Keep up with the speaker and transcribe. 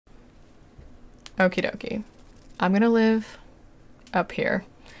Okie dokie. I'm gonna live up here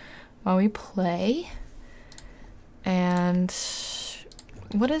while we play. And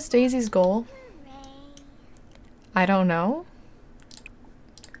what is Daisy's goal? I don't know.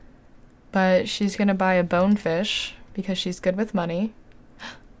 But she's gonna buy a bonefish because she's good with money.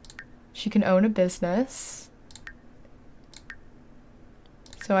 She can own a business.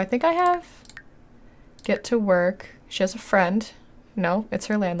 So I think I have get to work. She has a friend. No, it's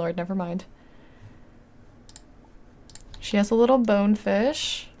her landlord, never mind. She has a little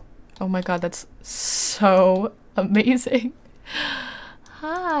bonefish. Oh my god, that's so amazing.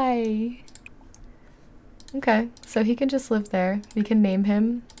 Hi. Okay, so he can just live there. We can name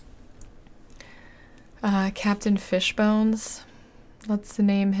him Captain Fishbones. Let's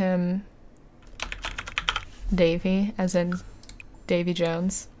name him Davy, as in Davy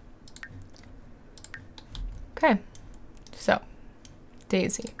Jones. Okay, so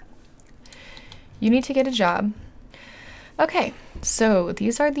Daisy, you need to get a job. Okay, so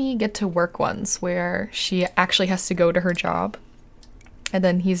these are the get to work ones where she actually has to go to her job. And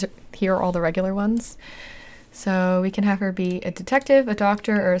then here are all the regular ones. So we can have her be a detective, a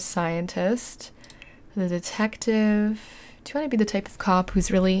doctor, or a scientist. The detective, do you want to be the type of cop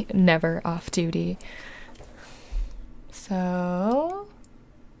who's really never off duty? So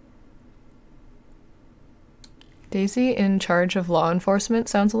Daisy in charge of law enforcement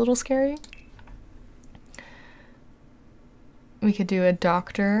sounds a little scary. We could do a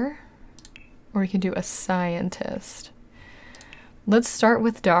doctor, or we could do a scientist. Let's start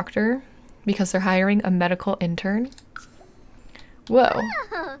with doctor, because they're hiring a medical intern. Whoa.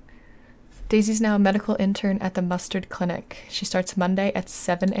 Daisy's now a medical intern at the Mustard Clinic. She starts Monday at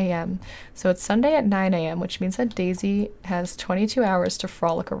 7 a.m. So it's Sunday at 9 a.m., which means that Daisy has 22 hours to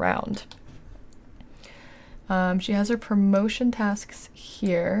frolic around. She has her promotion tasks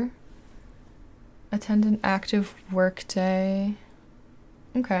here. Attend an active work day.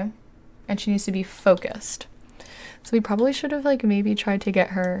 Okay. And she needs to be focused. So we probably should have like maybe tried to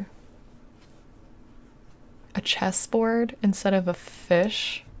get her a chessboard instead of a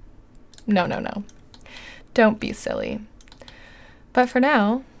fish. No, no, no. Don't be silly. But for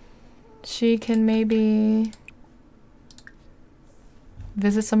now, she can maybe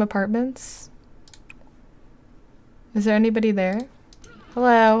visit some apartments. Is there anybody there?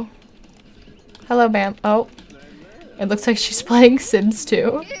 Hello? Hello, ma'am. Oh, it looks like she's playing Sims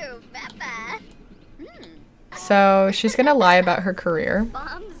 2. So she's gonna lie about her career.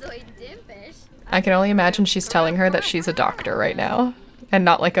 I can only imagine she's telling her that she's a doctor right now and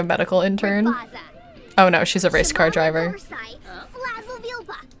not like a medical intern. Oh no, she's a race car driver.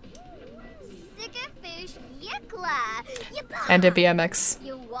 And a BMX.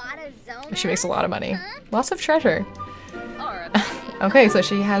 She makes a lot of money. Lots of treasure. Okay, so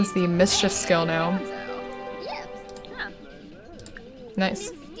she has the mischief skill now.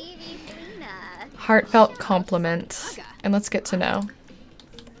 Nice. Heartfelt compliment. And let's get to know.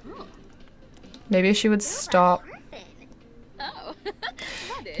 Maybe she would stop.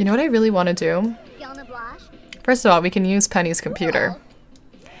 You know what I really want to do? First of all, we can use Penny's computer.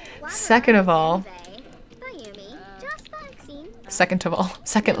 Secondly,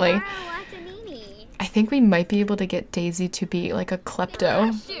 I think we might be able to get Daisy to be like a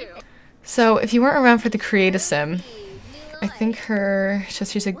klepto. So if you weren't around for the Create a Sim, I think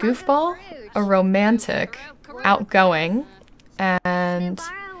she's a goofball, a romantic, outgoing, and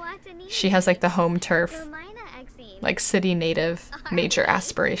she has like the home turf, like city native major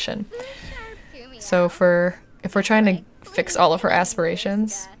aspiration. So if we're trying to fix all of her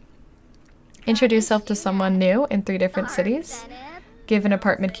aspirations, introduce yourself to someone new in 3 different cities, give an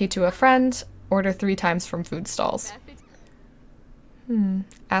apartment key to a friend, order 3 times from food stalls.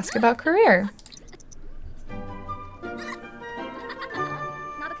 Ask about career.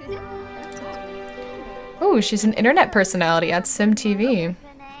 Ooh, she's an internet personality at SimTV.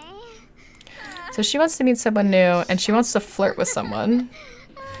 So she wants to meet someone new, and she wants to flirt with someone.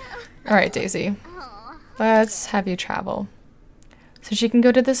 Alright, Daisy. Let's have you travel. So she can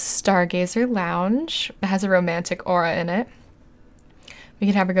go to the Stargazer Lounge. It has a romantic aura in it. We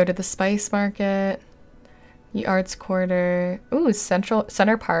can have her go to the Spice Market, the Arts Quarter, ooh,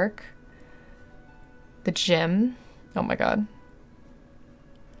 Center Park, the gym. Oh my god.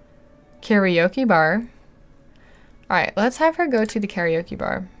 Karaoke bar. Alright, let's have her go to the karaoke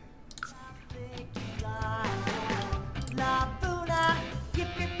bar.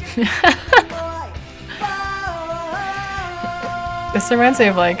 This reminds me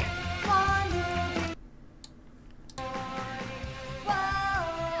of like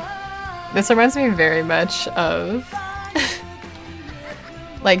this reminds me very much of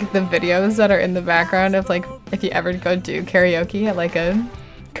like the videos that are in the background of like if you ever go do karaoke at like a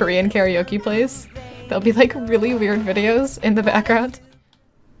Korean karaoke place. There'll be like really weird videos in the background.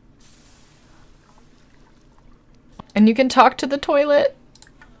 And you can talk to the toilet.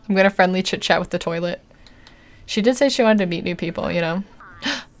 I'm gonna friendly chit chat with the toilet. She did say she wanted to meet new people, you know.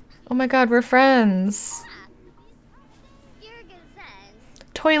 Oh my god, we're friends.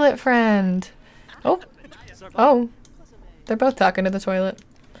 Toilet friend. Oh. Oh. They're both talking to the toilet.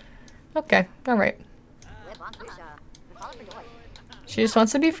 Okay, alright. She just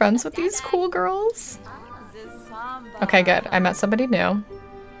wants to be friends with these cool girls. Okay, good. I met somebody new.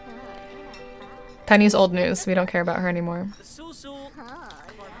 Penny's old news. We don't care about her anymore.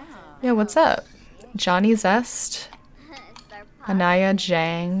 Yeah, what's up? Johnny Zest, Anaya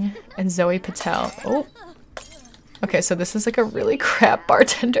Jang, and Zoe Patel. Oh. Okay, so this is like a really crap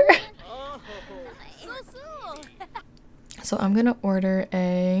bartender. So I'm gonna order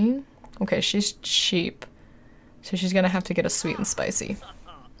a... Okay, she's cheap. So she's gonna have to get a sweet and spicy.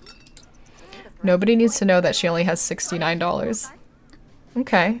 Nobody needs to know that she only has $69.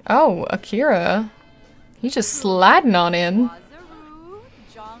 Okay. Oh, Akira. He's just sliding on in.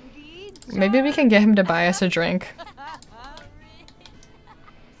 Maybe we can get him to buy us a drink.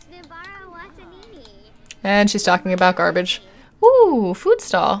 And she's talking about garbage. Ooh, food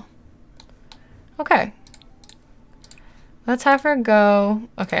stall. Okay. Let's have her go.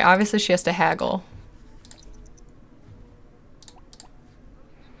 Okay, obviously she has to haggle.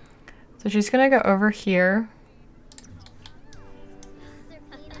 So she's gonna go over here.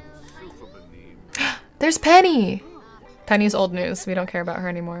 There's Penny! Penny's old news. We don't care about her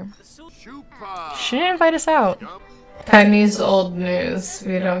anymore. She didn't invite us out. Penny's old news.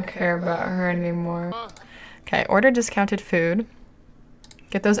 We don't care about her anymore. Okay, order discounted food.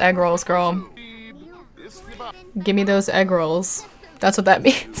 Get those egg rolls, girl. Give me those egg rolls. That's what that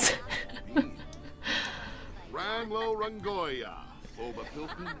means.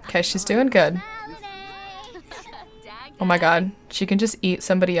 Okay, she's doing good. Oh my god, she can just eat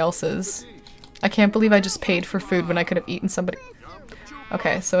somebody else's. I can't believe I just paid for food when I could have eaten somebody.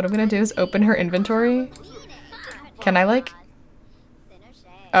 Okay, so what I'm gonna do is open her inventory. Can I like...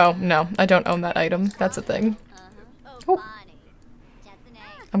 Oh, no, I don't own that item. That's a thing. Oh.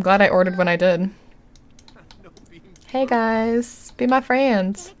 I'm glad I ordered when I did. Hey guys, be my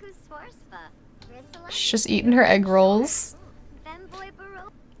friends. She's just eating her egg rolls.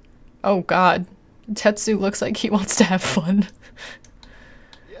 Oh god, Tetsu looks like he wants to have fun.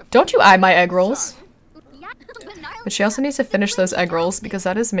 Don't you eye my egg rolls. But she also needs to finish those egg rolls because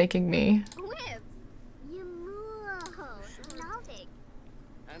that is making me...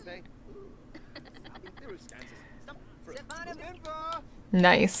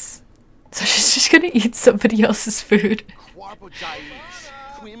 Nice. So she's just gonna eat somebody else's food.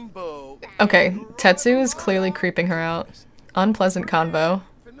 Okay, Tetsu is clearly creeping her out. Unpleasant convo.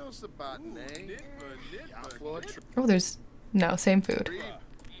 Oh, there's... No, same food.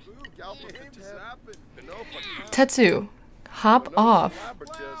 Tetsu, hop off.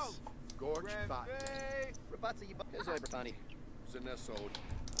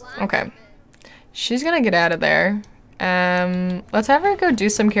 Okay. She's gonna get out of there. Let's have her go do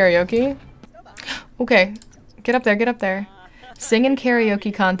some karaoke. Okay, get up there, get up there. Sing in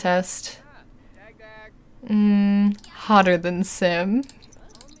karaoke contest. Hotter than Sim.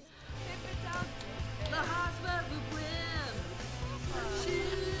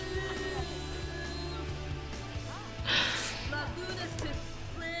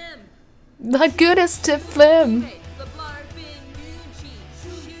 The goodest to Flim.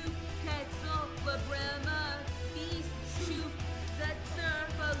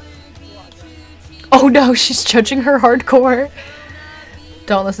 Oh no, she's judging her hardcore.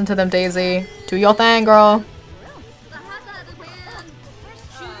 Don't listen to them, Daisy. Do your thing, girl.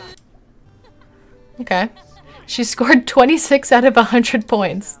 Okay. She scored 26 out of 100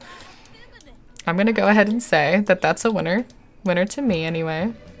 points. I'm gonna go ahead and say that that's a winner. Winner to me,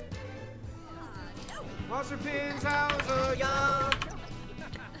 anyway.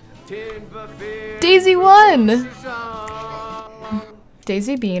 Daisy won!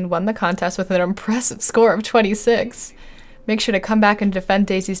 Daisy Bean won the contest with an impressive score of 26. Make sure to come back and defend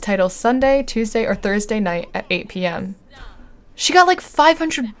Daisy's title Sunday, Tuesday, or Thursday night at 8 p.m. She got like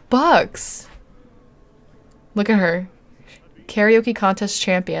 500 bucks! Look at her. Karaoke contest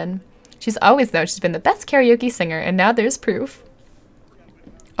champion. She's always known she's been the best karaoke singer, and now there's proof.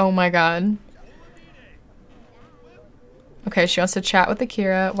 Oh my god. Okay, she wants to chat with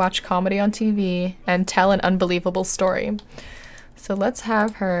Akira, watch comedy on TV, and tell an unbelievable story. So let's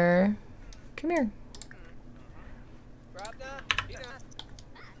have her... Come here.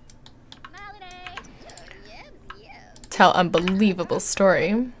 tell unbelievable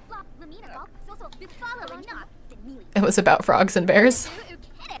story. It was about frogs and bears.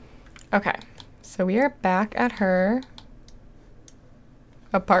 Okay, so we are back at her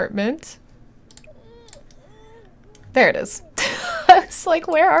apartment. There it is. I was like,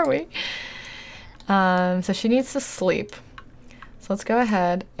 where are we? So she needs to sleep. So let's go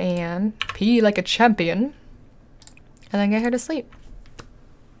ahead and pee like a champion and then get her to sleep.